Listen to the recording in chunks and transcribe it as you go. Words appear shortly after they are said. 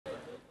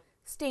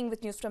Staying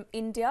with news from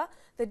India,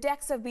 the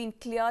decks have been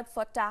cleared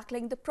for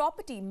tackling the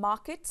property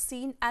market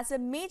seen as a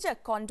major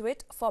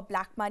conduit for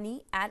black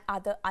money and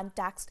other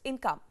untaxed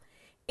income.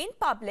 In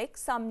public,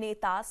 some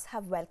netas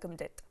have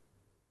welcomed it.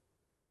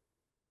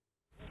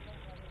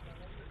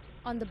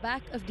 On the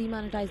back of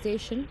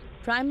demonetization,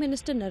 Prime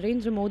Minister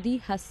Narendra Modi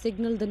has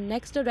signalled the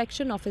next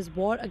direction of his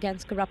war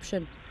against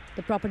corruption.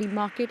 The property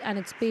market and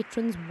its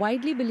patrons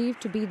widely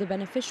believed to be the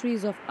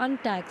beneficiaries of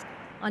untaxed,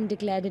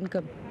 undeclared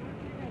income.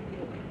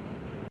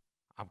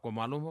 आपको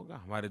मालूम होगा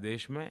हमारे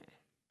देश में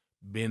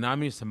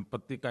बेनामी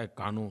संपत्ति का एक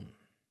कानून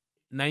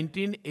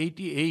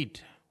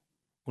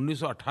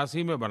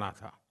 1988 में बना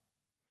था,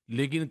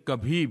 लेकिन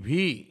कभी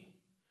भी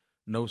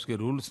न उसके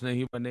रूल्स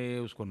नहीं बने,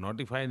 उसको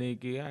नोटिफाई नहीं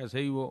किया, ऐसे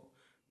ही वो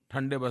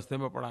ठंडे बस्ते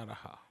में पड़ा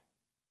रहा।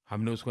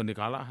 हमने उसको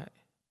निकाला है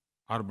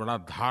और बड़ा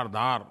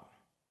धारदार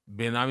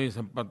बेनामी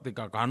संपत्ति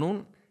का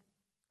कानून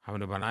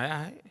हमने बनाया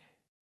है।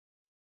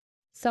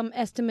 Some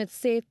estimates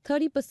say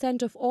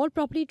 30% of all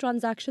property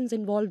transactions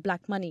involve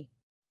black money.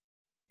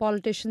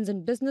 Politicians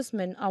and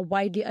businessmen are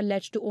widely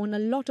alleged to own a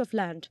lot of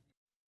land.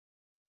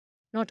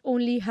 Not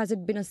only has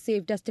it been a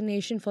safe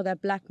destination for their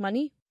black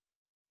money,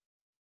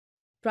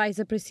 price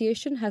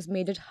appreciation has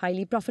made it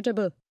highly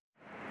profitable.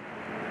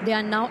 They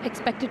are now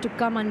expected to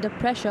come under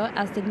pressure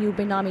as the new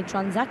Benami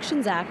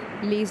Transactions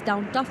Act lays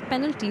down tough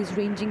penalties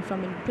ranging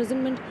from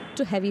imprisonment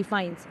to heavy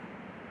fines.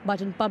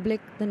 But in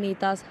public, the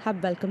netas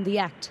have welcomed the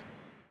act.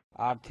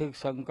 आर्थिक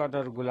संकट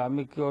और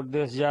गुलामी की ओर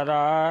देश जा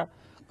रहा है।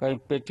 कहीं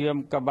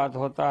पेटीएम का बात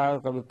होता है,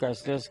 कभी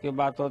कैशलेस की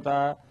बात होता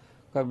है,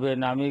 कभी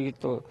बेनामी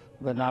तो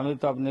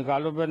अब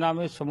निकालो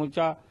बेनामी,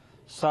 समूचा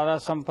सारा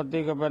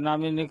संपत्ति का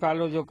बेनामी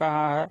निकालो, जो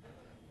कहाँ है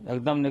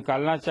एकदम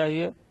निकालना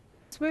चाहिए।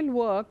 This will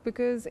work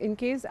because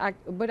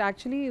but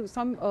actually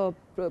some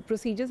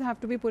procedures have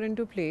to be put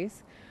into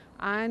place,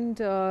 and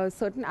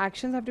certain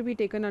actions have to be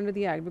taken under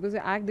the act, because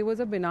there was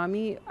a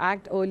Benami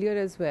act earlier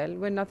as well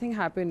when nothing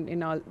happened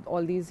in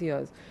all these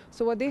years.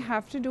 So what they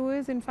have to do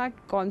is in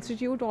fact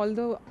constitute all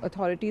the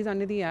authorities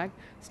under the act,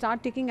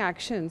 start taking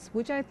actions,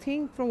 which I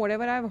think from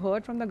whatever I've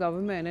heard from the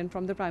government and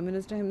from the Prime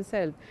Minister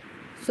himself.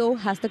 So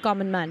has the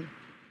common man.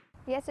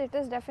 Yes, it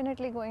is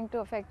definitely going to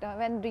affect.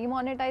 When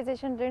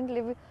demonetization didn't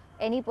leave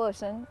any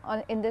person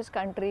in this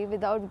country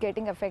without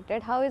getting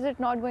affected, how is it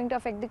not going to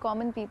affect the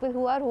common people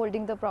who are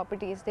holding the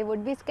properties? They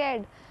would be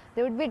scared.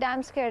 They would be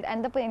damn scared.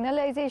 And the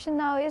penalization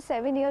now is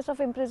 7 years of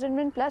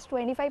imprisonment plus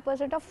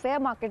 25% of fair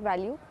market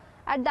value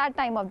at that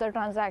time of the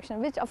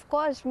transaction, which of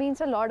course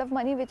means a lot of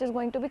money which is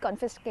going to be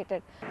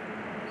confiscated.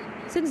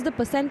 Since the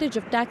percentage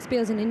of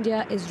taxpayers in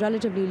India is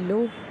relatively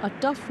low, a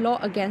tough law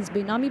against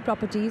Benami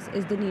properties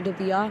is the need of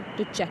the hour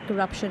to check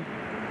corruption.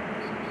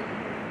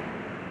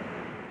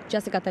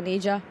 Jessica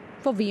Taneja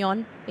for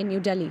WION in New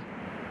Delhi.